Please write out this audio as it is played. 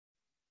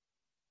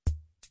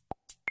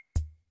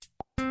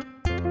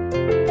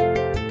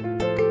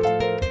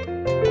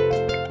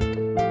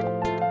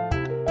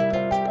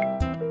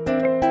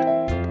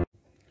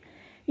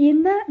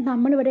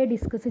നമ്മളിവിടെ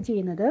ഡിസ്കസ്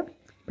ചെയ്യുന്നത്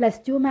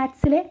 +2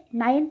 മാത്സിലെ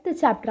 9th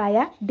ചാപ്റ്ററായ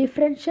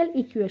differential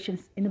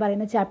equations എന്ന്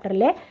പറയുന്ന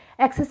ചാപ്റ്ററിലെ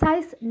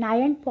എക്സസൈസ്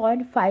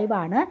 9.5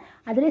 ആണ്.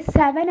 അതിൽ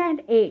 7 and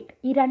 8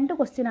 ഈ രണ്ട്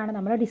ക്വസ്റ്റ്യൻ ആണ്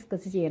നമ്മൾ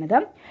ഡിസ്കസ് ചെയ്യുന്നത്.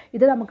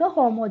 ഇത് നമുക്ക്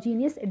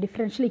ഹോമോജീനിയസ്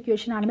ഡിഫറൻഷ്യൽ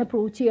ഇക്വേഷൻ ആണെന്ന്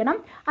പ്രൂവ് ചെയ്യണം.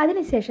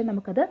 അതിനുശേഷം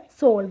നമുക്കത്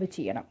സോൾവ്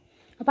ചെയ്യണം.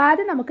 അപ്പോൾ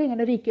ആദ്യം നമുക്ക്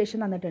ഇങ്ങനെ ഒരു ഇക്വേഷൻ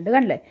തന്നിട്ടുണ്ട്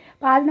കണ്ടില്ലേ.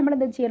 അപ്പോൾ ആദ്യം നമ്മൾ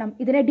എന്താ ചെയ്യണം,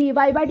 ഇതിനെ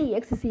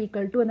dy/dx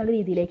 = എന്നുള്ള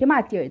രീതിയിലേക്ക്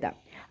മാറ്റി എഴുതാം.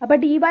 അപ്പോൾ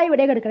dy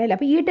ഇവിടെ എടുക്കണമല്ലോ.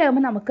 അപ്പോൾ ഈ ടേം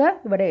നമുക്ക്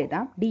ഇവിടെ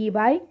എഴുതാം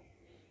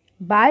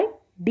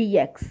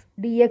dy/dx.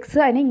 dx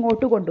അതിനെ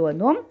ഇങ്ങോട്ട്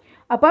കൊണ്ടുവന്നു.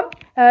 അപ്പം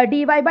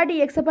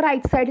dy/dx അപ്പോൾ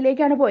റൈറ്റ്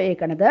സൈഡിലേക്കാണ്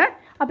പോയേക്കണത്.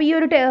 അപ്പോൾ ഈ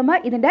ഒരു ടേം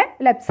ഇതിൻ്റെ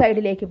ലെഫ്റ്റ്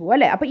സൈഡിലേക്ക് പോകും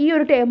അല്ലേ. അപ്പോൾ ഈ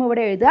ഒരു ടേം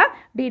ഇവിടെ എഴുതുക,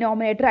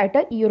 ഡിനോമിനേറ്റർ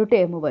ആയിട്ട് ഈ ഒരു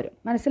ടേം വരും.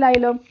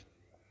 മനസ്സിലായല്ലോ.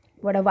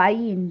 ഇവിടെ y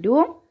ഇൻറ്റു,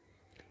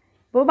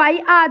 ഇപ്പോൾ y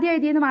ആദ്യം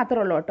എഴുതിയെന്ന്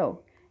മാത്രമേ ഉള്ളൂ കേട്ടോ,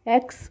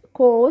 x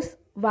cos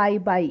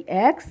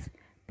y/x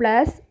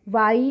plus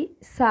y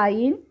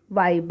sin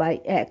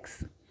y/x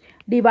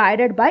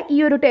divided by ഈ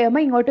ഒരു ടേം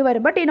ഇങ്ങോട്ട്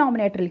വരുമ്പോൾ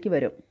ഡിനോമിനേറ്ററിലേക്ക്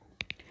വരും,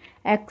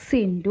 x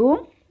into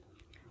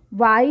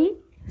y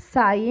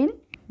sin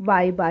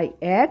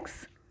y/x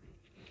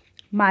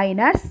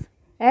minus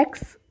x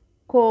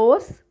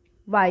cos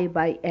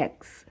y/x.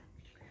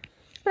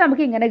 അപ്പോൾ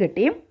നമുക്ക് ഇങ്ങനെ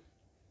കിട്ടി.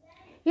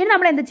 ഇനി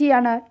നമ്മൾ എന്ത്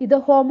ചെയ്യാണ്, ഇത്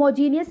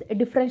ഹോമോജീനിയസ്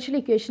ഡിഫറൻഷ്യൽ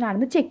ഇക്വേഷൻ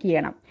ആണെന്ന് ചെക്ക്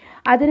ചെയ്യണം.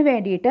 അതിന്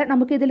വേണ്ടിയിട്ട്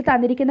നമുക്ക് ഇതിൽ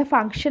തന്നിരിക്കുന്ന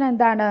ഫംഗ്ഷൻ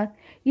എന്താണ്,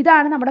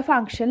 ഇതാണ് നമ്മുടെ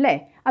ഫംഗ്ഷൻ അല്ലേ.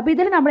 അപ്പോൾ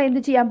ഇതിൽ നമ്മൾ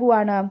എന്ത് ചെയ്യാൻ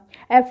പോവാണ്,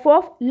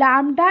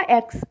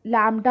 f(λx,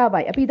 λy).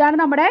 അപ്പോൾ ഇതാണ്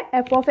നമ്മുടെ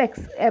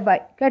f(x,y)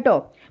 കേട്ടോ.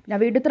 ഞാൻ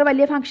വീണ്ടും ഇത്ര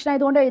വലിയ ഫംഗ്ഷൻ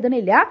ആയതുകൊണ്ട്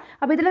എഴുതണില്ല.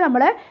 അപ്പോൾ ഇതിൽ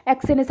നമ്മൾ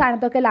എക്സിൻ്റെ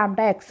സ്ഥാനത്തൊക്കെ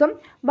λx-ഉം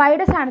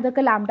വൈയുടെ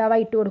സ്ഥാനത്തൊക്കെ λy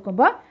ഇട്ട്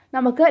കൊടുക്കുമ്പോൾ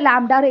നമുക്ക് λ⁴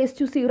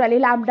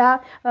 അല്ലെങ്കിൽ λ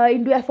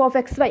 ×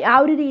 f(x,y) ആ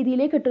ഒരു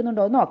രീതിയിലേക്ക്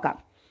കിട്ടുന്നുണ്ടോ എന്ന് നോക്കാം.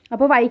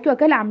 അപ്പോൾ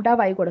വൈക്കൊക്കെ λy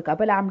കൊടുക്കുക.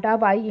 അപ്പോൾ λy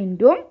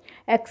ഇൻറ്റു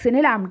എക്സിന്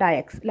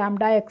λx,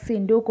 λx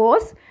into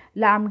cos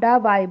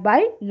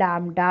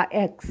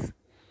λy/λx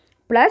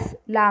plus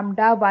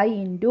λy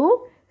into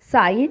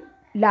sine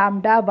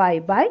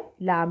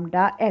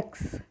λy/λx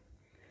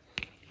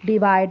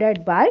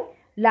divided by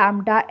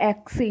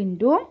λx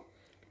into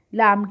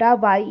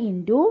λy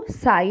into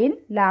sine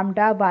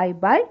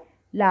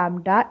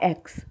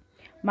λy/λx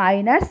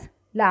minus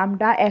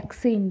λx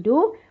into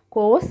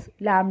cos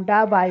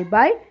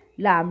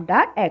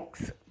λy/λx.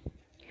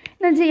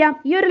 എന്ത് ചെയ്യാം,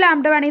 ഈ ഒരു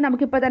ലാംഡ വേണമെങ്കിൽ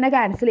നമുക്കിപ്പോൾ തന്നെ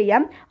ക്യാൻസൽ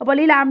ചെയ്യാം. അപ്പോൾ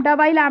ഈ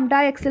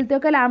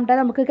λy/λx-ലത്തെയൊക്കെ ലാംഡ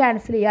നമുക്ക്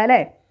ക്യാൻസൽ ചെയ്യാം അല്ലേ.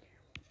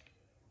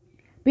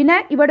 പിന്നെ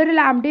ഇവിടെ ഒരു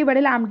ലാംഡ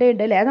ഇവിടെ ലാംഡ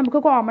ഉണ്ട് അല്ലേ, അത് നമുക്ക്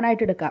കോമൺ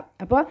ആയിട്ട് എടുക്കാം.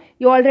 അപ്പോൾ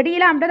ഈ ഓൾറെഡി ഈ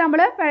ലാംഡ നമ്മൾ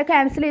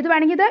ക്യാൻസൽ ചെയ്ത്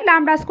വേണമെങ്കിൽ ഇത് λ²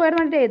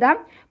 വേണ്ടിയിട്ട് എഴുതാം.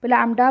 അപ്പോൾ λy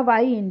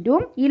ഇൻറ്റു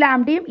ഈ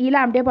ലാംഡയും ഈ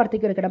ലാംഡയും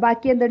പുറത്തേക്ക് എടുക്കണം.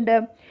 ബാക്കി എന്തുണ്ട്,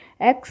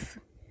 എക്സ്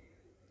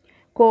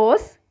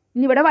കോസ്,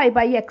 ഇനി ഇവിടെ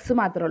y/x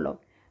മാത്രമേ ഉള്ളൂ,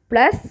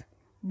 പ്ലസ്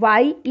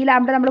y ഈ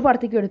ലാംഡ നമ്മൾ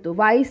പുറത്തേക്ക് എടുത്തു,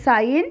 y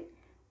sign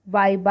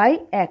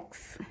y/x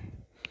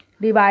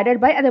divided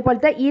by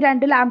അതേപോലത്തെ ഈ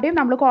രണ്ട് ലാംഡയും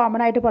നമ്മൾ കോമൺ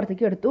ആയിട്ട്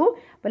പുറത്തേക്ക് എടുത്തു.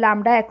 അപ്പോൾ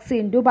λx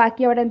ഇൻറ്റു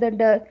ബാക്കി അവിടെ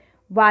എന്തുണ്ട്,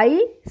 y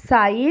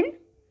sign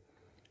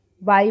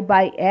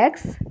y/x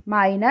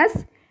minus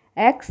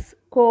X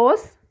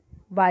cos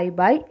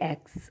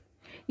y/x.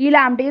 ഈ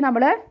ലാംഡയും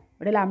നമ്മൾ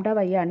ഇവിടെ λy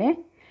ആണ്,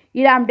 ഈ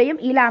ലാംഡയും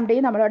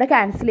നമ്മളിവിടെ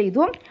ക്യാൻസൽ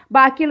ചെയ്തു.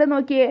 ബാക്കിയുള്ളത്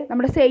നോക്കിയേ,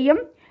 നമ്മുടെ സെയിം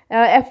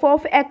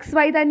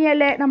f(x,y)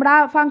 തന്നെയല്ലേ, നമ്മുടെ ആ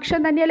ഫംഗ്ഷൻ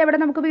തന്നെയല്ലേ ഇവിടെ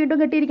നമുക്ക് വീണ്ടും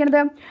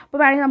കിട്ടിയിരിക്കുന്നത്. അപ്പോൾ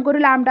വേണമെങ്കിൽ നമുക്കൊരു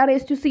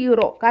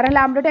λ⁴, കാരണം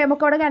ലാംഡ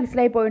ടൈമൊക്കെ അവിടെ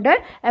ക്യാൻസലായി പോയിട്ട്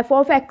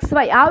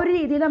f(x,y) ആ ഒരു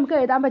രീതിയിൽ നമുക്ക്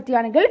എഴുതാൻ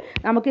പറ്റുകയാണെങ്കിൽ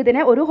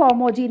നമുക്കിതിനെ ഒരു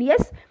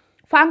ഹോമോജീനിയസ്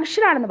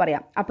ഫംഗ്ഷൻ ആണെന്ന്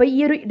പറയാം. അപ്പോൾ ഈ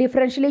ഒരു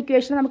ഡിഫറൻഷ്യൽ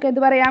ഇക്വേഷൻ നമുക്ക്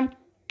എന്ത് പറയാം,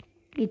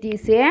 it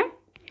is A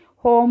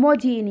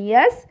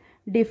homogeneous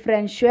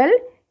differential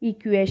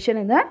equation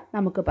എന്ന്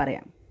നമുക്ക്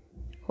പറയാം.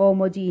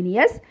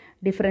 ഹോമോജീനിയസ്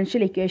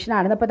ഡിഫറൻഷ്യൽ ഇക്വേഷൻ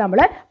ആണെന്ന് അപ്പോൾ നമ്മൾ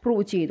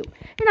പ്രൂവ് ചെയ്തു.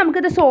 ഇനി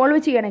നമുക്കിത് സോൾവ്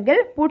ചെയ്യണമെങ്കിൽ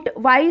പുട്ട്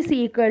y =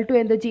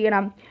 എന്ത്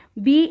ചെയ്യണം,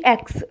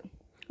 vx.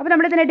 അപ്പോൾ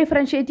നമ്മളിതിനെ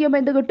ഡിഫറൻഷ്യേറ്റ്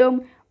ചെയ്യുമ്പോൾ എന്ത് കിട്ടും,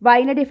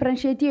 yനെ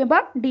ഡിഫറൻഷ്യേറ്റ്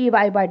ചെയ്യുമ്പോൾ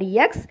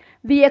dy/dx.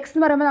 vx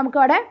എന്ന് പറയുമ്പോൾ നമുക്ക്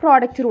അവിടെ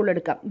പ്രോഡക്റ്റ് റൂൾ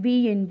എടുക്കാം, v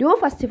into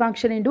first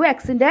function into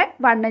എക്സിൻ്റെ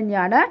 1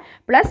 തന്നെയാണ്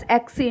പ്ലസ്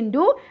എക്സ്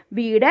ഇൻറ്റു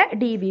വിയുടെ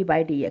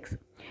dv/dx.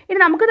 ഇനി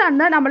നമുക്ക്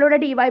തന്ന നമ്മളിവിടെ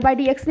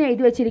dy/dx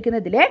എഴുതി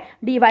വെച്ചിരിക്കുന്നതിൽ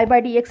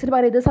dy/dx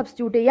പറയുന്നത്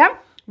സബ്സ്റ്റിറ്റ്യൂട്ട് ചെയ്യാം,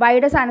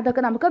 വൈയുടെ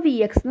സ്ഥാനത്തൊക്കെ നമുക്ക്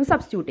vx എന്ന്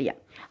സബ്സ്റ്റിറ്റ്യൂട്ട് ചെയ്യാം.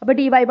 അപ്പോൾ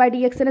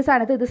dy/dxൻ്റെ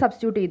സ്ഥാനത്ത് ഇത്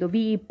സബ്സ്റ്റിറ്റ്യൂട്ട് ചെയ്തു, v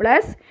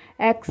plus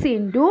X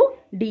into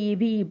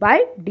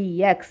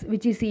dv/dx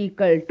which is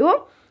equal to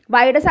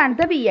വൈയുടെ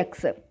സ്ഥാനത്ത് vx.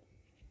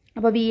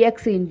 അപ്പോൾ vx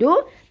ഇൻറ്റു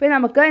പിന്നെ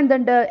നമുക്ക്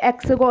എന്തുണ്ട്,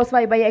 എക്സ് കോസ്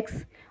y/x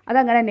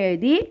അതങ്ങനെ തന്നെ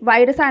എഴുതി,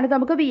 വൈയുടെ സ്ഥാനത്ത്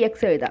നമുക്ക് vx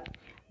എഴുതാം,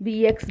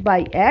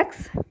 vx/x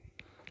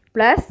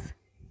പ്ലസ്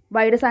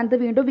വൈയുടെ സ്ഥാനത്ത്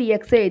വീണ്ടും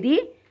vx എഴുതി,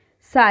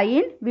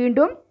 സൈൻ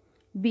വീണ്ടും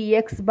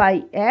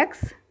vx/x.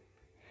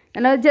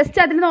 എന്നാൽ ജസ്റ്റ്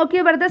അതിൽ നോക്കി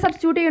വെറുതെ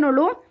സബ്സ്റ്റിറ്റ്യൂട്ട്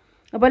ചെയ്യണുള്ളൂ.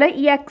 അതുപോലെ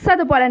ഈ എക്സ്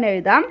അതുപോലെ തന്നെ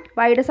എഴുതാം,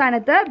 വൈയുടെ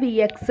സ്ഥാനത്ത്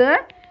vx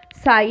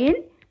sign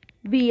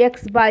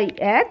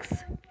vx/x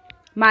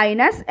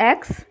minus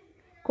X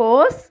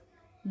cos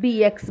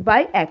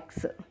vx/x.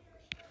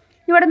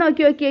 ഇവിടെ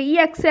നോക്കിയേ, ഈ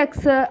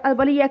എക്സ്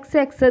അതുപോലെ ഈ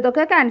എക്സ്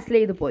ഇതൊക്കെ ക്യാൻസൽ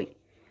ചെയ്ത് പോയി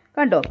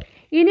കണ്ടോ.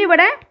 ഇനി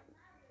ഇവിടെ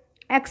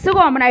എക്സ്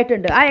കോമൺ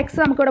ആയിട്ടുണ്ട്, ആ എക്സ്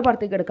നമുക്കിവിടെ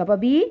പുറത്തേക്ക് എടുക്കാം. അപ്പോൾ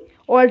വി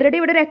ഓൾറെഡി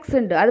ഇവിടെ ഒരു എക്സ്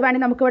ഉണ്ട്, അത്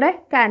വേണമെങ്കിൽ നമുക്കിവിടെ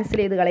ക്യാൻസൽ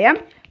ചെയ്ത് കളയാം.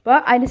 അപ്പോൾ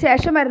അതിന്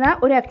ശേഷം വരുന്ന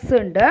ഒരു എക്സ്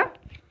ഉണ്ട്,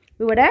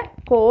 ഇവിടെ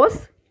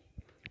കോസ്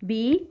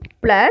വി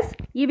പ്ലസ്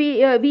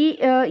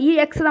ഈ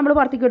എക്സ് നമ്മൾ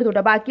പുറത്തേക്ക് എടുത്തു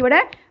കേട്ടോ. ബാക്കി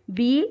ഇവിടെ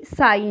V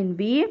sign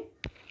V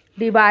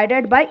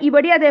divided by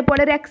ഇവിടെ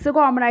അതേപോലെ ഒരു എക്സ്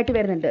കോമൺ ആയിട്ട്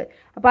വരുന്നുണ്ട്.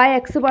 അപ്പോൾ ആ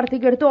എക്സ്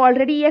പുറത്തേക്ക് എടുത്തു.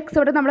 ഓൾറെഡി ഈ എക്സ്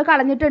ഇവിടെ നമ്മൾ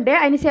കളഞ്ഞിട്ടുണ്ട്.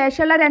 അതിന്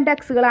ശേഷമുള്ള 2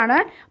 എക്സുകളാണ്.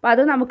 അപ്പോൾ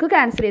അത് നമുക്ക്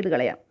ക്യാൻസൽ ചെയ്ത്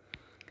കളയാം.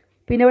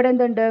 പിന്നെ ഇവിടെ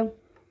എന്തുണ്ട്?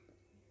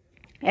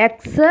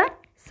 X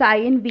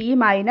sine V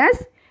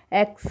minus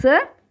X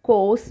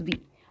cos V.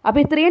 അപ്പോൾ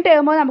ഇത്രയും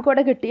ടേം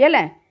നമുക്കിവിടെ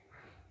കിട്ടിയല്ലേ.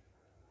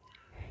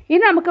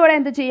 ഇനി നമുക്കിവിടെ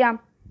എന്ത് ചെയ്യാം?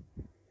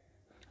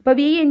 അപ്പോൾ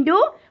V into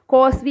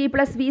cos V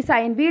plus V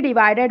sign V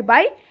divided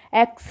by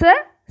x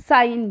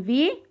sine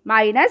V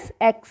minus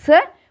X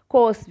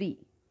cos V.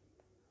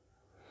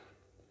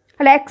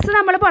 അല്ല, എക്സ്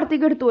നമ്മൾ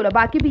പുറത്തേക്ക് എടുത്തുല്ലോ.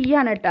 ബാക്കി വി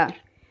ആണ് കേട്ടോ.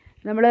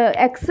 നമ്മൾ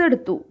എക്സ്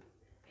എടുത്തു,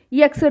 ഈ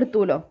എക്സ്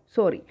എടുത്തുല്ലോ,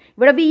 സോറി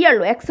ഇവിടെ വി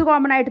ഉള്ളൂ, എക്സ്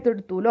കോമൺ ആയിട്ട്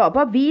എടുത്തുല്ലോ.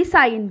 അപ്പോൾ വി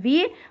സൈൻ വി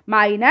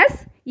മൈനസ്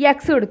ഈ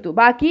എക്സ് എടുത്തു,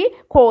 ബാക്കി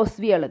കോസ്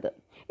വി ഉള്ളത്.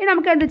 ഇനി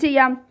നമുക്ക് എന്ത്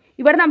ചെയ്യാം?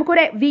 ഇവിടെ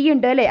നമുക്കൊരു വി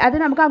ഉണ്ട് അല്ലേ, അത്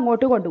നമുക്ക്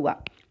അങ്ങോട്ട് കൊണ്ടുപോകാം.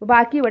 അപ്പോൾ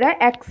ബാക്കി ഇവിടെ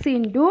X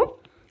into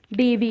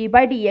D V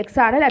by D X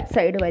ആണ് ലെഫ്റ്റ്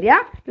സൈഡ് വരിക.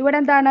 ഇവിടെ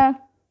എന്താണ്?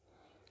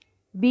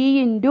 V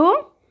into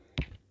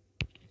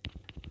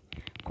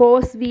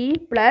cos V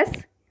plus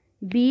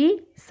V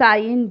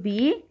sign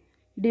V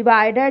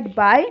divided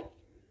by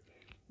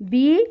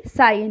V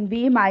sign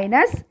V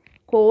minus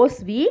cos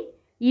V.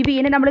 ഈ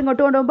വിനെ നമ്മൾ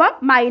ഇങ്ങോട്ട് കൊണ്ടുപോകുമ്പോൾ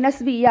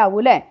മൈനസ് വി ആവും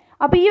അല്ലേ.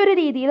 അപ്പോൾ ഈ ഒരു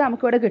രീതിയിൽ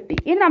നമുക്കിവിടെ കിട്ടി.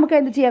 ഇനി നമുക്ക്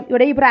എന്ത് ചെയ്യാം?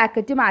 ഇവിടെ ഈ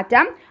ബ്രാക്കറ്റ്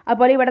മാറ്റാം.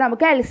 അതുപോലെ ഇവിടെ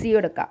നമുക്ക് എൽ സി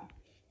എടുക്കാം.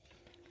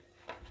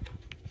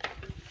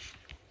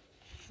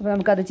 അപ്പോൾ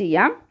നമുക്കത്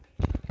ചെയ്യാം.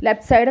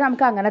 ലെഫ്റ്റ് സൈഡ്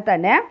നമുക്ക് അങ്ങനെ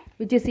തന്നെ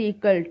വിച്ച് ഈസ്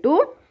ഈക്വൽ ടു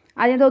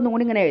അതിൻ്റെ ഒന്നും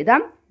കൂടി ഇങ്ങനെ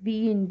എഴുതാം. V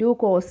into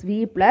cos V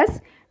plus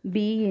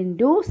V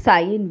into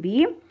sine V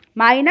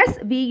minus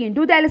V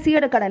into ഇത് എൽ സി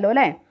എടുക്കണമല്ലോ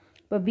അല്ലേ.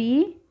 അപ്പോൾ V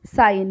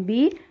sign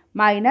V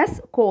minus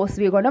cos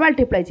V കൊണ്ട്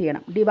മൾട്ടിപ്ലൈ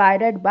ചെയ്യണം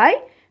divided by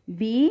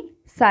V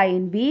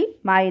sign V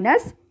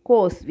minus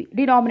cos V.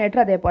 Denominator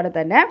അതേപോലെ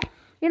തന്നെ.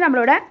 ഇനി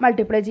നമ്മളിവിടെ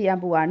മൾട്ടിപ്ലൈ ചെയ്യാൻ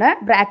പോവാണ്.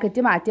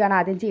 ബ്രാക്കറ്റ് മാറ്റിയാണ്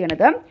ആദ്യം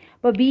ചെയ്യണത്.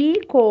 അപ്പോൾ V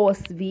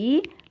cos V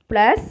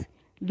plus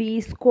V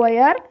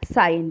square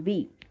sine V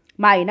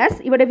minus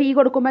ഇവിടെ വി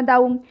കൊടുക്കുമ്പോൾ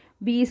എന്താവും?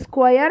 V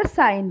square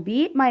sine V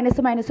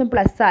minus മൈനസും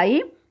plus ആയി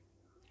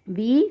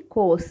V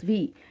cos V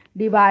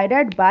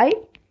divided by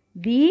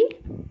V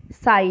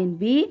sign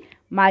V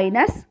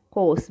minus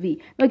cos V.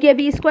 നോക്കിയാൽ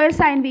വി സ്ക്വയർ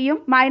സൈൻ വിയും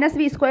മൈനസ്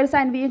വി സ്ക്വയർ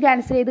സൈൻ വിയും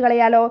cancel ചെയ്ത്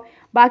കളയാലോ.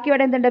 ബാക്കി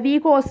ഇവിടെ എന്തുണ്ട്? വി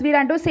കോസ് വി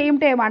രണ്ടും സെയിം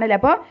ടേം ആണല്ലോ.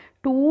 അപ്പോൾ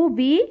 2v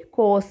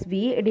cos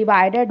V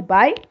divided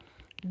by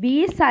V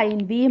sign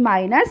V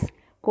minus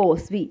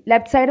cos V.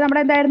 Left side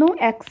നമ്മുടെ എന്തായിരുന്നു?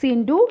 X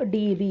into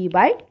D V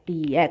by D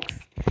X.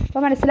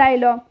 അപ്പോൾ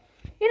മനസ്സിലായല്ലോ.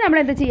 ഇനി നമ്മൾ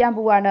എന്ത് ചെയ്യാൻ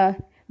പോവാണ്?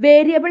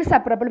 വേരിയബിൾ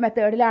സെപ്പറബിൾ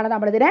മെത്തേഡിലാണ്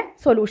നമ്മളിതിനെ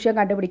സൊല്യൂഷൻ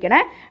കണ്ടുപിടിക്കണേ.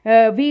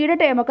 വിയുടെ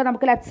ടേമൊക്കെ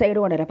നമുക്ക് ലെഫ്റ്റ് സൈഡ്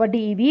കൊണ്ടുവരാം. അപ്പോൾ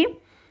ഡി വി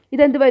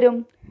ഇതെന്ത് വരും?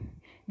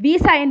 V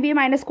sign V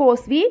minus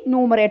cos V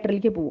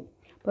ന്യൂമറേറ്ററിലേക്ക് പോവും.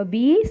 അപ്പോൾ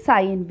V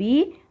sign V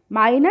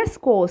minus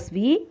cos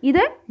V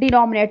ഇത്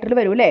ഡിനോമിനേറ്ററിൽ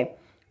വരും അല്ലേ.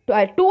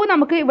 2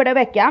 നമുക്ക് ഇവിടെ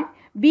വെക്കാം.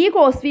 വി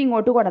കോസ് വി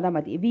ഇങ്ങോട്ട് കൊണ്ടുവന്നാൽ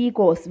മതി. V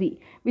cos V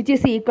which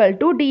is equal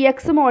to D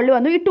X മുകളിൽ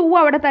വന്നു. ഈ 2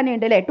 അവിടെ തന്നെ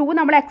ഉണ്ട് അല്ലേ. 2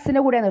 നമ്മൾ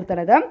എക്സിൻ്റെ കൂടെ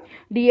നിർത്തണത്.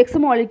 ഡി എക്സ്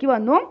മുകളിലേക്ക്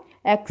വന്നു,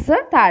 എക്സ്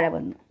താഴെ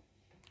വന്നു.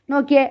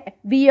 നോക്കിയേ,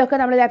 വി ഒക്കെ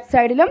നമ്മൾ ലെഫ്റ്റ്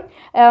സൈഡിലും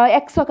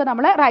എക്സ് ഒക്കെ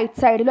നമ്മൾ റൈറ്റ്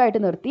സൈഡിലും ആയിട്ട്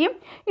നിർത്തി.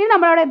 ഇനി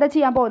നമ്മളവിടെ എന്താ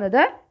ചെയ്യാൻ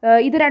പോകുന്നത്?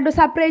 ഇത് രണ്ടും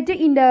സെപ്പറേറ്റ്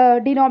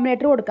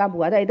ഡിനോമിനേറ്റർ കൊടുക്കാൻ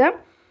പോകുക. അതായത്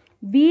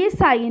V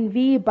sign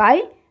V by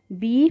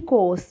V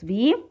cos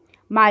V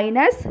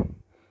minus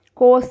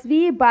cos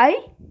V by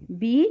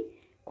V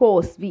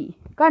cos V.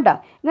 കണ്ടോ?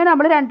 ഇങ്ങനെ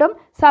നമ്മൾ രണ്ടും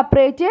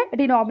സെപ്പറേറ്റ്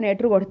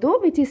ഡിനോമിനേറ്റർ കൊടുത്തു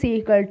വിച്ച് ഈസ്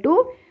ഈക്വൽ ടു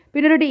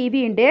പിന്നെ ഒരു ഡി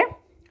വി ഉണ്ട്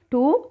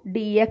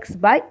 2dx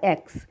ബൈ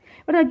എക്സ്.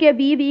 ഇവിടെ നോക്കിയാൽ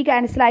V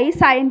ക്യാൻസലായി.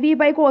 Sign V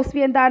by cos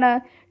V എന്താണ്?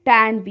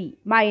 Tan V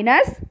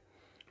minus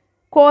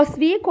cos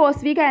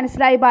V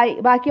ക്യാൻസലായി.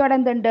 ബാക്കി അവിടെ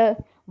എന്തുണ്ട്?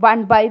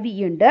 1 ബൈ വി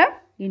ഉണ്ട്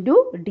into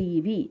D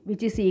V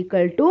which is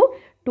equal to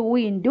 2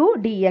 into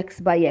D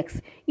X by X.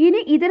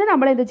 ഇനി ഇതിന്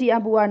നമ്മൾ എന്ത്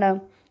ചെയ്യാൻ പോവാണ്?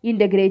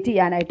 ഇൻ്റഗ്രേറ്റ്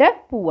ചെയ്യാനായിട്ട്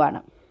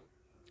പോവാണ്.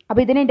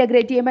 അപ്പോൾ ഇതിനെ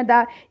ഇൻ്റഗ്രേറ്റ് ചെയ്യുമ്പോൾ എന്താ?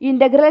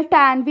 ഇൻ്റഗ്രൽ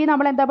ടാൻ വി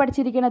നമ്മൾ എന്താ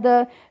പഠിച്ചിരിക്കുന്നത്?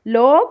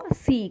 Log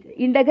seek.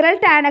 Integral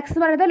tan X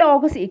എന്ന് പറയുന്നത്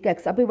ലോഗ് സീക്ക്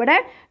എക്സ്. അപ്പോൾ ഇവിടെ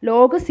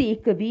log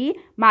seek V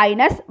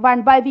minus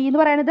 1 by V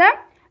എന്ന് പറയുന്നത്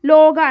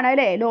ലോഗാണ്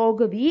അല്ലേ.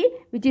 Log V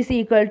which is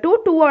equal to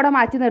 2 അവിടെ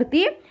മാറ്റി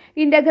നിർത്തി.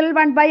 ഇൻ്റഗ്രൽ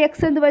 1 ബൈ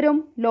എക്സ് എന്ത് വരും?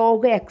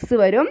 ലോഗ് എക്സ്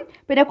വരും.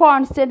 പിന്നെ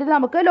കോൺസ്റ്റൻറ്റ്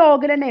നമുക്ക്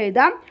ലോഗിൽ തന്നെ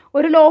എഴുതാം.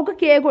 ഒരു ലോഗ്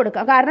കെ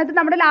കൊടുക്കാം. കാരണം ഇത്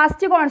നമ്മുടെ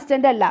ലാസ്റ്റ്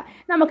കോൺസ്റ്റൻ്റ് അല്ല.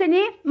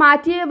 നമുക്കിനി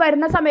മാറ്റി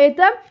വരുന്ന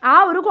സമയത്ത് ആ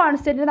ഒരു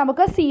കോൺസ്റ്റൻറ്റിന്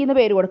നമുക്ക് സി എന്ന്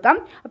പേര് കൊടുക്കാം.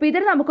 അപ്പോൾ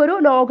ഇതിന് നമുക്കൊരു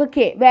ലോഗ്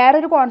കെ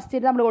വേറൊരു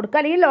കോൺസ്റ്റൻറ്റ് നമ്മൾ കൊടുക്കാം.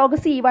 അല്ലെങ്കിൽ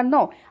ലോഗ്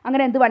C1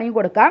 അങ്ങനെ എന്ത് വേണമെങ്കിൽ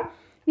കൊടുക്കാം.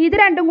 ഇത്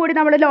രണ്ടും കൂടി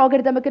നമ്മൾ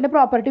ലോഗരിതമിക്കിൻ്റെ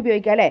പ്രോപ്പർട്ടി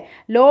ഉപയോഗിക്കാം അല്ലേ.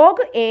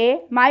 Log A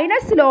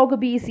minus log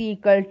B C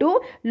equal to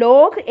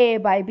log A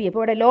by B.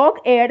 അപ്പോൾ ഇവിടെ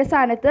ലോഗ് എയുടെ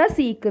സ്ഥാനത്ത്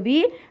സീക്ക് വി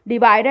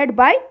ഡിവൈഡഡ്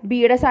ബൈ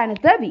ബിയുടെ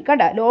സ്ഥാനത്ത് വി.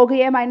 കണ്ട?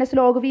 Log A minus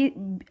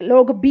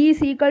log B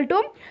C equal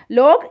to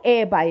log A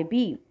by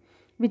B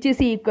which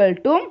is equal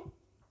to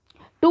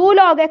 2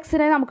 log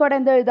എക്സിനെ നമുക്കിവിടെ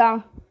എന്ത് എഴുതാം?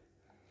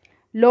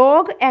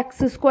 ലോഗ്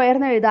എക്സ് സ്ക്വയർ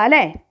എന്ന് എഴുതാം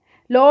അല്ലേ.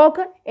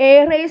 Log A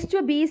raise to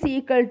B C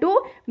equal to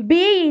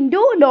B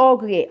into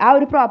log A. ആ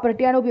ഒരു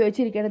പ്രോപ്പർട്ടിയാണ്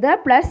ഉപയോഗിച്ചിരിക്കുന്നത്.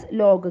 Plus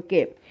log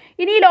K.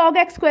 ഇനി ലോഗ്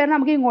എക്സ് സ്ക്വയർ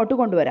നമുക്ക് ഇങ്ങോട്ട്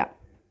കൊണ്ടുവരാം.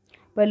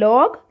 അപ്പോൾ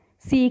log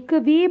seek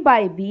V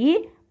by B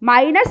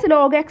minus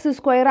log X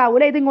square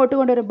ആവൂല. ഇത് ഇങ്ങോട്ട്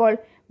കൊണ്ടുവരുമ്പോൾ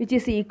which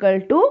is equal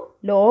to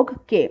log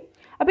K.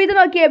 അപ്പോൾ ഇത്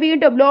നോക്കിയേ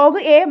വീണ്ടും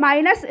log A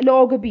minus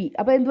log B.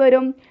 അപ്പോൾ എന്ത്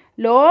വരും?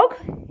 Log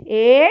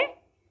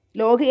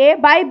A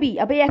by B.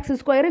 അപ്പോൾ ഈ എക്സ്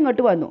സ്ക്വയർ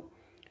ഇങ്ങോട്ട് വന്നു.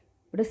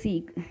 ഇവിടെ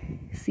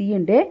സി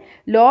ഉണ്ട്.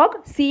 Log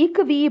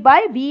seek V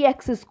by V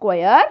X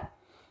square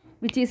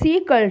which is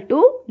equal to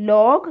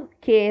log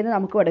K എന്ന്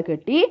നമുക്ക് ഇവിടെ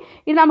കിട്ടി.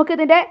 ഇനി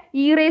നമുക്കിതിൻ്റെ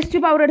ഇ റേസ് ടു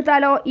പവർ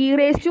എടുത്താലോ? ഇ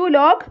റേസ് ടു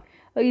ലോഗ്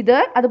ഇത്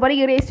അതുപോലെ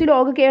E raise to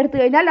log K എടുത്തു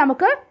കഴിഞ്ഞാൽ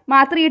നമുക്ക്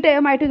മാത്രം ഈ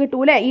ടേം ആയിട്ട്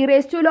കിട്ടൂലേ. E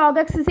raise to log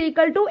X is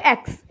equal to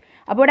X.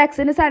 അപ്പോൾ ഇവിടെ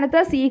എക്സിൻ്റെ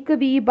സ്ഥാനത്ത് seek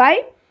V by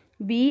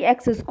V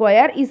X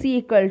square is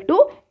equal to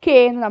K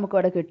എന്ന്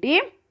നമുക്കിവിടെ കിട്ടി.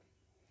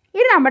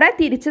 ഇനി നമ്മുടെ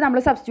തിരിച്ച് നമ്മൾ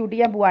സബ്സ്റ്റിറ്റ്യൂട്ട്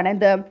ചെയ്യാൻ പോവുകയാണ്.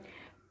 എന്ത്?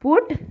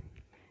 Puttu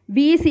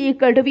V C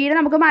equal to വിനെ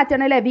നമുക്ക്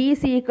മാറ്റണം അല്ലേ. V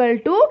C equal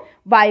to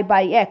Y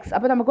by X.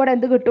 അപ്പോൾ നമുക്കിവിടെ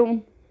എന്ത് കിട്ടും?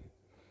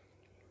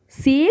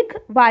 Seek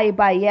Y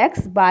by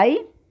X by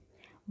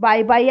Y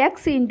by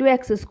X into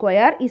X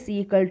square is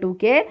equal to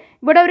K.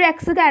 ഇവിടെ ഒരു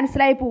എക്സ്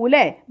ക്യാൻസലായി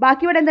പോകൂലേ.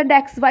 ബാക്കി ഇവിടെ എന്തുണ്ട്?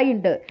 എക്സ് വൈ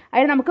ഉണ്ട്.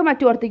 അതിന് നമുക്ക്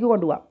മറ്റോർത്തേക്ക്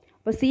കൊണ്ടുപോകാം.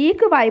 അപ്പോൾ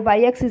seek Y by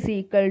X is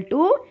equal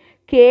to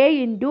K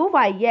into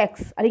Y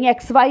X അല്ലെങ്കിൽ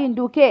എക്സ് വൈ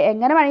ഇൻറ്റു കെ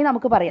എങ്ങനെ വേണമെങ്കിൽ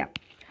നമുക്ക് പറയാം.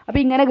 അപ്പോൾ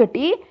ഇങ്ങനെ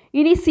കിട്ടി.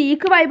 ഇനി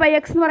സീക്ക് വൈ ബൈ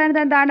എക്സ് എന്ന്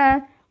പറയുന്നത് എന്താണ്?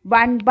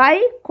 1 by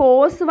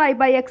cos Y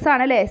by X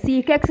ആണല്ലേ.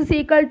 Seek X is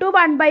equal to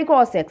 1 by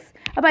cos X.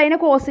 അപ്പോൾ അതിനെ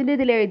കോസിൻ്റെ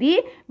ഇതിൽ എഴുതി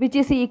which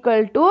is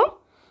equal to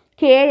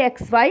K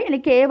X Y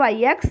അല്ലെങ്കിൽ കെ വൈ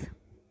എക്സ്.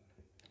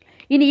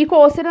 ഇനി ഈ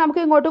കോസിനെ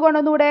നമുക്ക് ഇങ്ങോട്ട്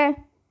കൊണ്ടുവന്നൂടെ?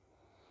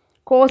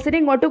 കോസിനെ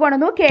ഇങ്ങോട്ട്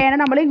കൊണ്ടുവന്നു. കെനെ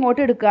നമ്മൾ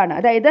ഇങ്ങോട്ട് എടുക്കുകയാണ്.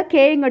 അതായത്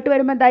കെ ഇങ്ങോട്ട്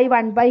വരുമ്പോൾ എന്തായി?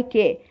 1 by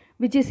K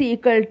which is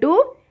equal to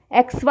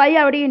X Y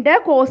അവിടെയുണ്ട്.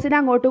 കോസിനെ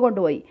അങ്ങോട്ട്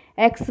കൊണ്ടുപോയി.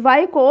 X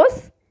Y cos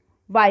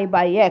Y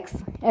by X.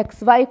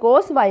 X Y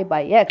cos Y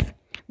by X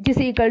which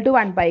is equal to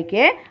 1 by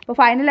K. അപ്പോൾ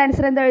ഫൈനൽ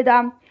ആൻസർ എന്താ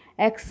എഴുതാം?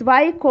 X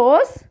Y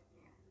cos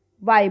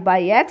Y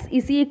by X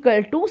is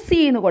equal to C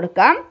എന്ന്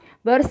കൊടുക്കാം.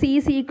 Where C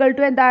is equal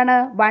to എന്താണ്?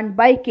 1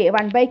 by K.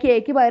 1 by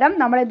കെക്ക് പകരം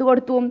നമ്മൾ എന്ത്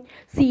കൊടുത്തു?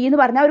 സി എന്ന്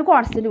പറഞ്ഞാൽ ഒരു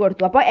കോൺസ്റ്റൻറ്റ്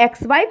കൊടുത്തു. അപ്പോൾ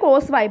X Y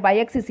cos Y by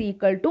X is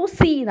equal to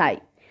C എന്നായി.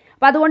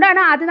 അപ്പോൾ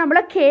അതുകൊണ്ടാണ് ആദ്യം നമ്മൾ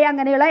കെ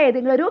അങ്ങനെയുള്ള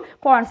ഏതെങ്കിലും ഒരു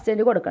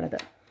കോൺസ്റ്റൻറ്റ് കൊടുക്കുന്നത്.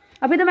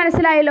 അപ്പോൾ ഇത്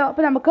മനസ്സിലായല്ലോ.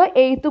 അപ്പോൾ നമുക്ക്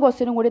 8th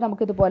ക്വസ്റ്റ്യനും കൂടി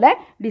നമുക്കിതുപോലെ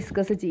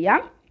ഡിസ്കസ് ചെയ്യാം.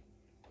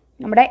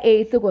 നമ്മുടെ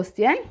 8th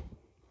question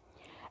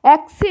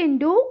X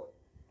into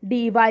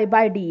D Y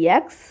by D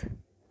X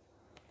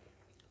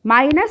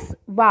minus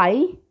Y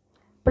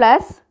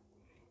plus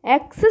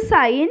x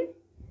sine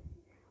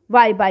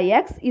y by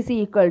X is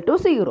equal to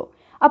 0.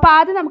 അപ്പോൾ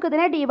ആദ്യം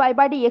നമുക്കിതിനെ D Y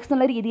by D X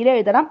എന്നുള്ള രീതിയിൽ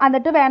എഴുതണം.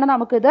 എന്നിട്ട് വേണം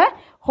നമുക്കിത്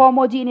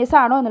ഹോമോജീനിയസ്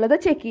ആണോ എന്നുള്ളത്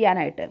ചെക്ക്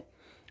ചെയ്യാനായിട്ട്.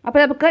 അപ്പോൾ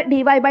നമുക്ക് D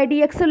Y by D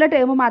X ഉള്ള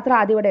ടേം മാത്രം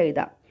ആദ്യം ഇവിടെ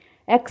എഴുതാം.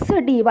 X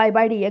D Y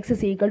by D X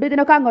is equal to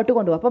ഇതിനൊക്കെ അങ്ങോട്ട്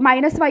കൊണ്ടുപോകും. അപ്പോൾ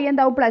മൈനസ് വൈ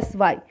എന്താവും? Plus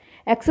Y.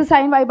 X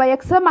sine y by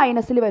X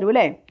മൈനസിൽ വരും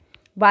അല്ലേ.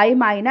 Y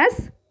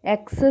minus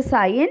x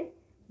sine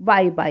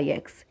y by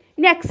X.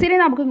 ഇനി എക്സിനെ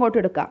നമുക്ക് ഇങ്ങോട്ട്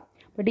എടുക്കാം.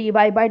 അപ്പോൾ D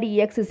Y by D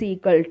X is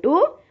equal to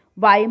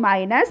Y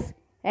minus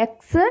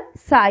x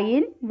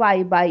sine y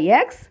by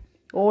X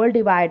all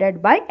divided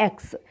by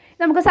X.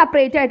 നമുക്ക്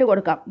separate ആയിട്ട്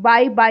കൊടുക്കാം.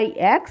 വൈ ബൈ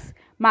എക്സ്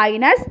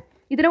മൈനസ്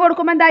ഇതിന്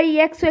കൊടുക്കുമ്പോൾ എന്താ? ഈ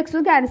എക്സും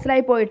എക്സും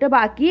ക്യാൻസലായി പോയിട്ട്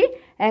ബാക്കി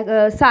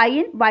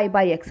സൈൻ വൈ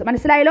ബൈ എക്സ്.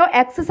 മനസ്സിലായല്ലോ.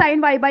 X sine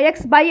y by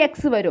X by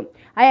X വരും.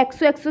 ആ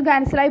എക്സും എക്സും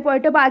ക്യാൻസലായി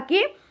പോയിട്ട്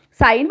ബാക്കി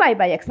സൈൻ വൈ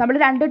ബൈ എക്സ്. നമ്മൾ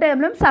രണ്ട്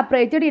ടേമിലും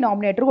സെപ്പറേറ്റ്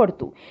ഡിനോമിനേറ്റർ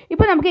കൊടുത്തു.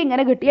 ഇപ്പോൾ നമുക്ക്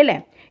ഇങ്ങനെ കിട്ടിയല്ലേ.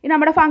 ഈ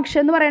നമ്മുടെ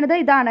ഫംഗ്ഷൻ എന്ന് പറയുന്നത്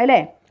ഇതാണ്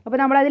അല്ലേ. അപ്പോൾ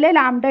നമ്മളതിൽ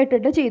ലാംഡ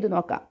ഇട്ടിട്ട് ചെയ്ത്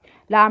നോക്കാം.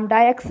 Lambda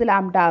X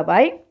lambda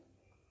Y.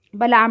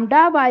 അപ്പോൾ lambda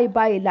Y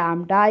by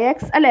lambda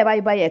X അല്ലേ, Y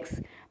by X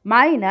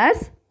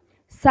minus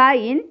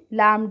sine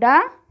lambda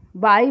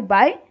Y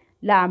by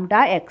lambda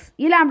X.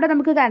 ഈ ലാംഡ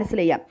നമുക്ക് ക്യാൻസൽ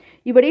ചെയ്യാം.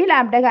 ഇവിടെയും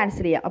ലാംഡ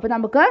ക്യാൻസൽ ചെയ്യാം. അപ്പോൾ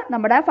നമുക്ക്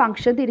നമ്മുടെ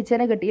ഫംഗ്ഷൻ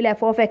തിരിച്ചതിനെ കിട്ടിയില്ല.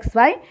 എഫ് ഓഫ് എക്സ്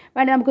വൈ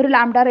വേണമെങ്കിൽ നമുക്കൊരു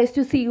ലാംഡ റേസ്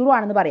ടു 0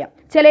 ആണെന്ന് പറയാം.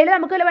 ചിലയിൽ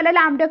നമുക്ക് വല്ല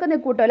ലാംഡ ഒക്കെ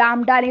നിൽക്കും കേട്ടോ.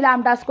 ലാംഡ അല്ലെങ്കിൽ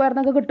ലാംഡ സ്ക്വയർ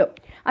എന്നൊക്കെ കിട്ടും.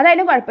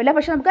 അതായാലും കുഴപ്പമില്ല.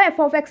 പക്ഷേ നമുക്ക്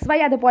എഫ് ഓഫ് എക്സ് വൈ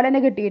അതുപോലെ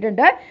തന്നെ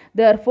കിട്ടിയിട്ടുണ്ട്.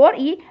 ദെർഫോർ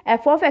ഈ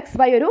എഫ് ഓഫ് എക്സ്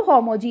വൈ ഒരു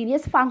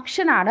ഹോമോജീനിയസ്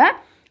ഫംഗ്ഷൻ ആണ്.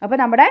 അപ്പോൾ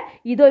നമ്മുടെ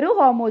ഇതൊരു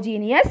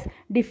ഹോമോജീനിയസ്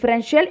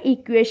ഡിഫറൻഷ്യൽ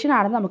ഇക്വേഷൻ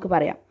ആണെന്ന് നമുക്ക്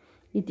പറയാം.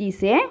 It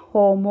is A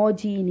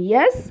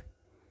homogeneous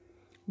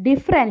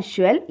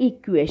differential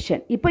equation.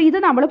 ഇപ്പോൾ ഇത്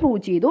നമ്മൾ പ്രൂവ്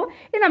ചെയ്തു.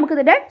 ഇനി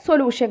നമുക്കിതിൻ്റെ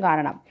സൊല്യൂഷൻ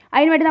കാണണം.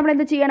 അതിനുവേണ്ടി നമ്മൾ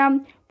എന്ത് ചെയ്യണം?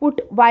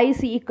 Puttu Y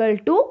is equal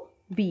to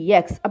V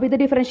X. അപ്പോൾ ഇത്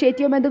ഡിഫറൻഷ്യേറ്റ്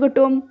ചെയ്യുമ്പോൾ എന്ത്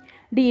കിട്ടും?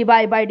 D Y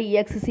by D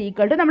X is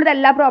equal to നമ്മളിത്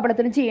എല്ലാ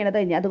പ്രോബ്ലത്തിനും ചെയ്യണത്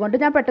തന്നെ. അതുകൊണ്ട്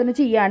ഞാൻ പെട്ടെന്ന്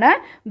ചെയ്യാണ്.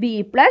 V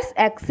plus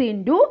X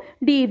into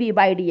D V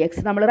by D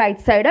X. നമ്മൾ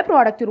right side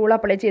product rule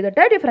apply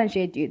ചെയ്തിട്ട്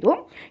ഡിഫറൻഷ്യേറ്റ് ചെയ്തു.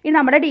 ഇനി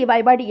നമ്മുടെ D Y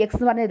by D X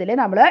എന്ന് പറഞ്ഞ ഇതിൽ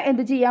നമ്മൾ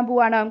എന്ത് ചെയ്യാൻ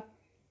പോവാണ്?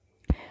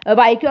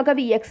 വൈക്കൊക്കെ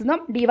വി എക്സ്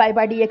എന്നും ഡി വൈ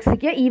ബൈ ഡി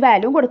എക്സിക്ക് ഈ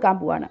വാല്യൂ കൊടുക്കാൻ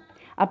പോവാണ്.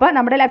 അപ്പോൾ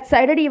നമ്മുടെ left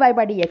side D Y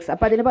by D X.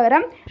 അപ്പോൾ അതിന്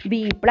പകരം V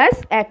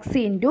plus X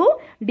into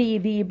D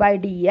V by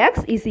D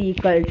X is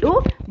equal to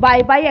Y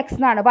by X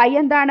എന്നാണ്. വൈ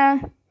എന്താണ്?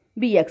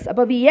 V X.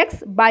 അപ്പോൾ V X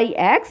by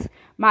X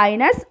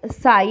minus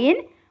sign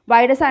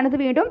വൈയുടെ സ്ഥാനത്ത്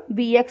വീണ്ടും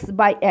V X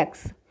by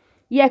X.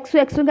 ഈ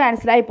എക്സും എക്സും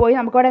ക്യാൻസലായി പോയി.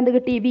 നമുക്കവിടെ എന്ത്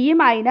കിട്ടി? വി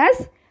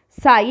മൈനസ്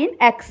സൈൻ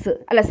എക്സ്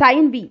അല്ല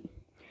സൈൻ വി.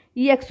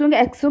 ഈ എക്സും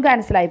എക്സും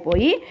ക്യാൻസലായി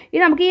പോയി.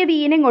 ഇനി നമുക്ക് ഈ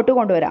വിനെ ഇങ്ങോട്ട്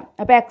കൊണ്ടുവരാം.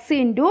 അപ്പോൾ X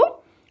into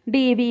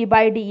D V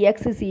by D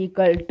X is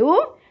equal to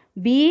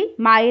V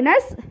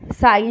minus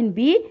sign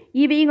V.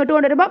 ഈ വി ഇങ്ങോട്ട്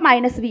കൊണ്ടുവരുമ്പോൾ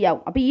മൈനസ് വി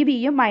ആവും. അപ്പോൾ ഈ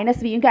വിയും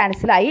മൈനസ് വിയും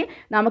ക്യാൻസലായി.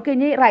 നമുക്ക്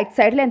ഇനി റൈറ്റ്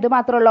സൈഡിൽ എന്ത്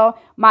മാത്രമേ ഉള്ളൂ?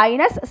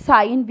 മൈനസ്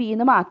സൈൻ വി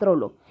എന്ന് മാത്രമേ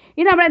ഉള്ളൂ.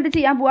 ഇനി നമ്മൾ എന്ത്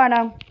ചെയ്യാൻ പോവാണ്?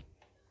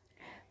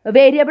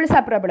 വേരിയബിൾ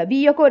സെപ്പറബിൾ,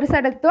 വി ഒക്കെ ഒരു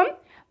സ്ഥലത്തും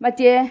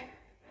മറ്റേ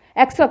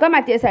എക്സ് ഒക്കെ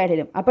മറ്റേ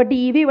സൈഡിലും. അപ്പോൾ ഡി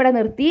വി ഇവിടെ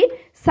നിർത്തി,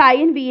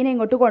 സൈൻ വിനെ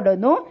ഇങ്ങോട്ട്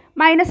കൊണ്ടുവന്നു,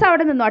 മൈനസ്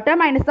അവിടെ നിന്നോട്ടെ,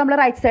 മൈനസ് നമ്മൾ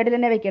റൈറ്റ് സൈഡിൽ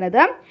തന്നെ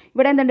വെക്കണത്.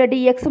 ഇവിടെ എന്തുണ്ട്, ഡി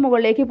എക്സ്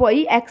മുകളിലേക്ക്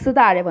പോയി, എക്സ്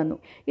താഴെ വന്നു.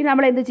 ഇനി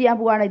നമ്മൾ എന്ത് ചെയ്യാൻ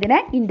പോവുകയാണ്, ഇതിനെ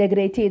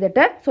ഇൻ്റഗ്രേറ്റ്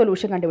ചെയ്തിട്ട്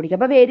സൊല്യൂഷൻ കണ്ടുപിടിക്കുക.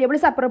 അപ്പോൾ വേരിയബിൾ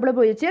സെപ്പറബിൾ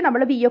ഉപയോഗിച്ച്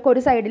നമ്മൾ വി ഒക്കെ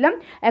ഒരു സൈഡിലും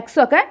എക്സ്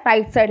ഒക്കെ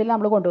റൈറ്റ് സൈഡിലും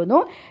നമ്മൾ കൊണ്ടുവന്നു.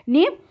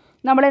 ഇനി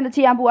നമ്മൾ എന്ത്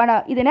ചെയ്യാൻ പോവുകയാണ്,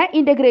 ഇതിനെ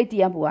ഇൻ്റഗ്രേറ്റ്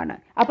ചെയ്യാൻ പോവുകയാണ്.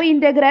 അപ്പോൾ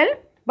ഇൻ്റഗ്രൽ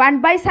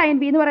 1/sin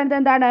v എന്ന് പറയുന്നത്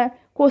എന്താണ്,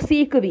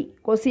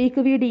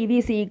 cosec V D V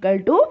C equal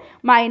to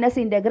minus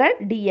integral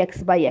D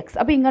X by X.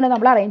 അപ്പോൾ ഇങ്ങനെ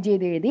നമ്മൾ അറേഞ്ച്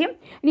ചെയ്ത് എഴുതി.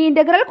 ഇനി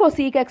ഇൻ്റഗ്രൽ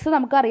കൊസീക്ക് എക്സ്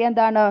നമുക്കറിയാം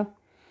എന്താണ്,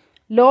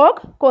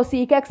 log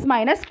cosec X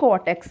minus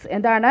coat X.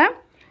 എന്താണ്,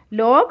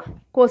 ലോഗ്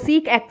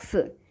കൊസീക്ക്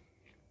എക്സ്,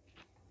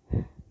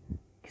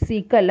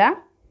 സീക്കല്ല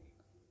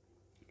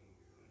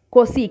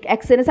കൊസീക്ക്,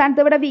 എക്സിന്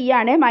സ്ഥാനത്ത് ഇവിടെ വി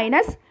ആണ്,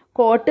 മൈനസ്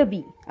കോട്ട് വി.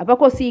 അപ്പോൾ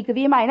cosec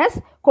V minus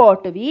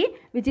coat V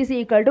which is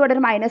equal to ഇവിടെ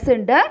ഒരു മൈനസ്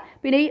ഉണ്ട്.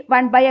 പിന്നെ ഈ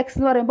 1/x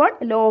എന്ന് പറയുമ്പോൾ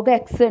ലോഗ്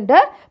എക്സ് ഉണ്ട്.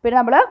 പിന്നെ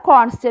നമ്മൾ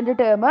കോൺസ്റ്റൻറ്റ്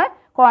ടേം,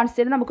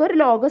 കോൺസ്റ്റൻറ്റ് നമുക്കൊരു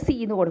ലോഗ് സി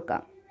എന്ന്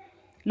കൊടുക്കാം,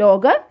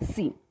 ലോഗ്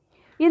സി.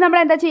 ഇനി നമ്മൾ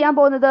എന്താ ചെയ്യാൻ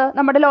പോകുന്നത്,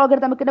 നമ്മുടെ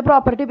ലോഗരിതമിക്കിൻ്റെ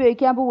പ്രോപ്പർട്ടി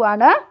ഉപയോഗിക്കാൻ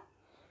പോവുകയാണ്.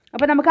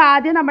 അപ്പോൾ നമുക്ക്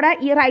ആദ്യം നമ്മുടെ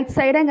ഈ റൈറ്റ്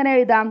സൈഡ് എങ്ങനെ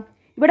എഴുതാം,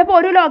 ഇവിടെ ഇപ്പോൾ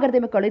ഒരു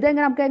ലോഗരിതമിക്കുള്ളൂ,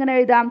 ഇതെങ്ങനെ നമുക്ക് എങ്ങനെ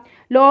എഴുതാം,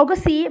 ലോഗ്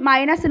സി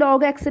മൈനസ്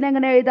ലോഗ് എക്സിന്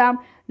എങ്ങനെ എഴുതാം,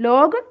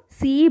 ലോഗ്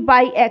സി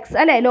ബൈ എക്സ്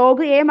അല്ലേ,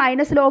 log A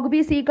minus log B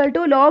C equal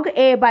to log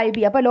A by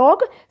B. അപ്പോൾ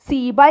ലോഗ് സി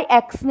ബൈ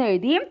എക്സ് എന്ന്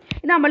എഴുതി.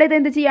 നമ്മളിത്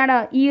എന്ത് ചെയ്യാണ്,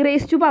 ഇ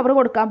റേസ് ടു പവർ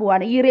കൊടുക്കാൻ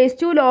പോവാണ്. ഇ റേസ്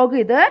ടു ലോഗ്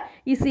ഇത്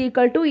is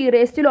equal to E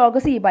raise to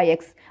log C by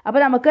X. അപ്പോൾ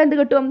നമുക്ക് എന്ത്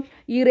കിട്ടും,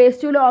 E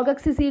raise to log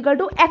X is equal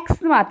to X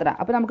എന്ന് മാത്രം.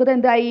 അപ്പോൾ നമുക്കിത്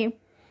എന്തായി,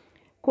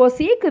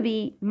 cosec V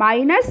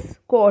minus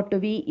coat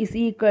V is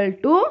equal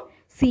to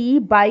C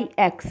by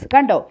X.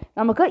 കണ്ടോ,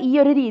 നമുക്ക് ഈ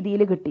ഒരു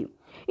രീതിയിൽ കിട്ടി.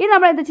 ഇനി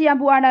നമ്മൾ എന്ത് ചെയ്യാൻ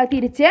പോവാണ്,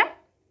 തിരിച്ച്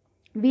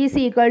V C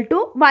equal to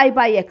Y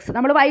by X,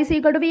 നമ്മൾ Y C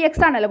equal to V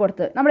X ആണല്ലോ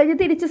കൊടുത്ത്, നമ്മൾ ഇത്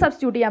തിരിച്ച്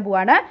സബ്സ്റ്റിറ്റ്യൂട്ട് ചെയ്യാൻ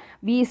പോവാണ്,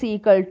 V C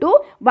equal to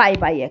Y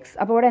by X.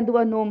 അപ്പോൾ ഇവിടെ എന്ത്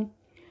വന്നു,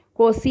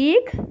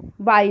 cosec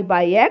Y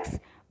by X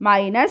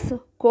minus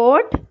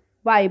coat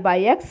Y by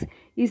X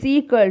is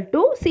equal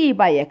to C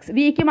by X.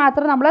 വിക്ക്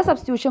മാത്രം നമ്മൾ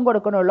സബ്സ്റ്റിറ്റ്യൂഷൻ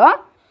കൊടുക്കണുള്ളൂ.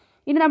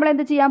 ഇനി നമ്മൾ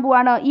എന്ത് ചെയ്യാൻ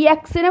പോവാണ്, ഈ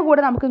എക്സിനെ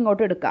കൂടെ നമുക്ക്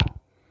ഇങ്ങോട്ട് എടുക്കാം,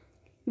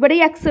 ഇവിടെ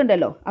ഈ എക്സ്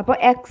ഉണ്ടല്ലോ. അപ്പോൾ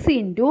X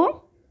into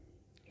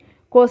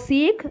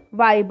cosec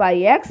Y by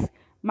X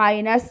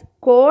minus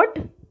coat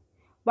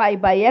Y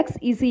by X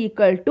is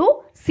equal to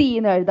C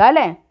എന്ന് എഴുതാം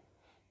അല്ലേ.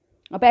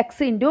 അപ്പോൾ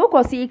X into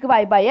cosec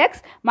Y by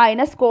X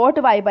minus coat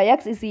Y by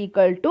X is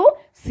equal to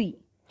C.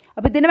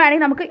 അപ്പോൾ ഇതിന്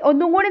വേണമെങ്കിൽ നമുക്ക്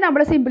ഒന്നും കൂടി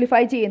നമ്മൾ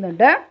സിംപ്ലിഫൈ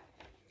ചെയ്യുന്നുണ്ട്.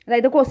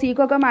 അതായത്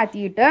കൊസീക്കൊക്കെ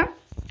മാറ്റിയിട്ട്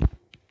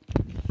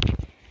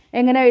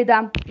എങ്ങനെ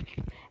എഴുതാം,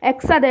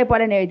 എക്സ്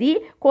അതേപോലെ തന്നെ എഴുതി.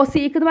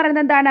 കൊസീക്ക് എന്ന്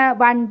പറയുന്നത് എന്താണ്,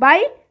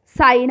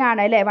 1/sin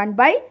ആണ് അല്ലേ,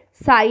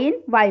 1/sin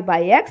Y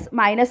by X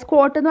minus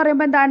coat എന്ന്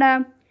പറയുമ്പോൾ എന്താണ്,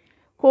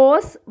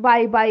 cos Y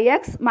by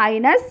X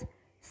minus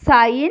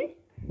sine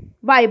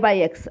y by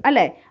X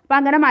അല്ലേ. അപ്പോൾ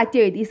അങ്ങനെ മാറ്റി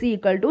എഴുതി, സി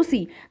ഈക്വൽ ടു സി.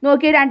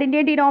 നോക്കിയാൽ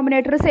രണ്ടിൻ്റെയും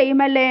ഡിനോമിനേറ്റർ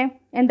സെയിം അല്ലേ,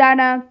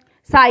 എന്താണ്,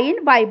 സൈൻ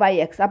വൈ ബൈ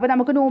എക്സ്. അപ്പോൾ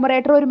നമുക്ക്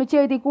ന്യൂമറേറ്റർ ഒരുമിച്ച്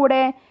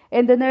എഴുതിക്കൂടെ,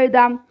 എന്തെന്ന്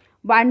എഴുതാം,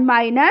 1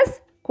 minus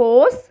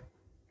cos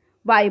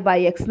Y by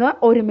X എന്ന്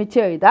ഒരുമിച്ച്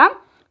എഴുതാം.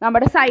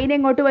 നമ്മുടെ സൈൻ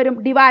എങ്ങോട്ട് വരും,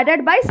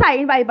 divided by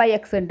sine y by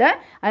X ഉണ്ട്,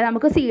 അത്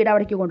നമുക്ക് സിയുടെ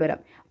അവിടേക്ക്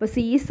കൊണ്ടുവരാം. അപ്പോൾ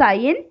C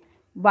sine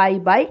y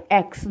by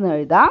X എന്ന്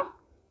എഴുതാം.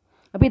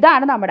 അപ്പോൾ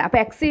ഇതാണ് നമ്മുടെ, അപ്പോൾ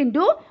X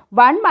into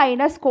 1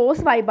 minus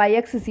cos Y by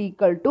X is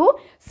equal to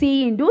C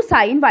into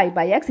sine y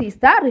by X is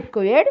the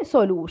required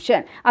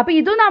solution. അപ്പോൾ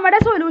ഇതും നമ്മുടെ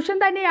സൊല്യൂഷൻ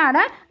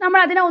തന്നെയാണ്. നമ്മൾ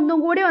അതിനെ ഒന്നും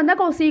കൂടി ഒന്ന്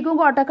കൊസീക്കും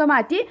കോട്ടൊക്കെ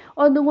മാറ്റി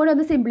ഒന്നും കൂടി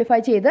ഒന്ന്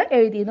സിംപ്ലിഫൈ ചെയ്ത്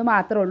എഴുതിയെന്ന്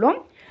മാത്രമേ ഉള്ളൂ.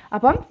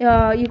 അപ്പം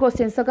ഈ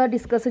ക്വസ്റ്റ്യൻസൊക്കെ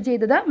ഡിസ്കസ്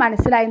ചെയ്തത്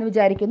മനസ്സിലായെന്ന്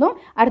വിചാരിക്കുന്നു.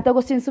 അടുത്ത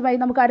ക്വസ്റ്റ്യൻസുമായി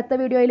നമുക്ക് അടുത്ത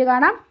വീഡിയോയിൽ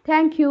കാണാം.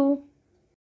 താങ്ക്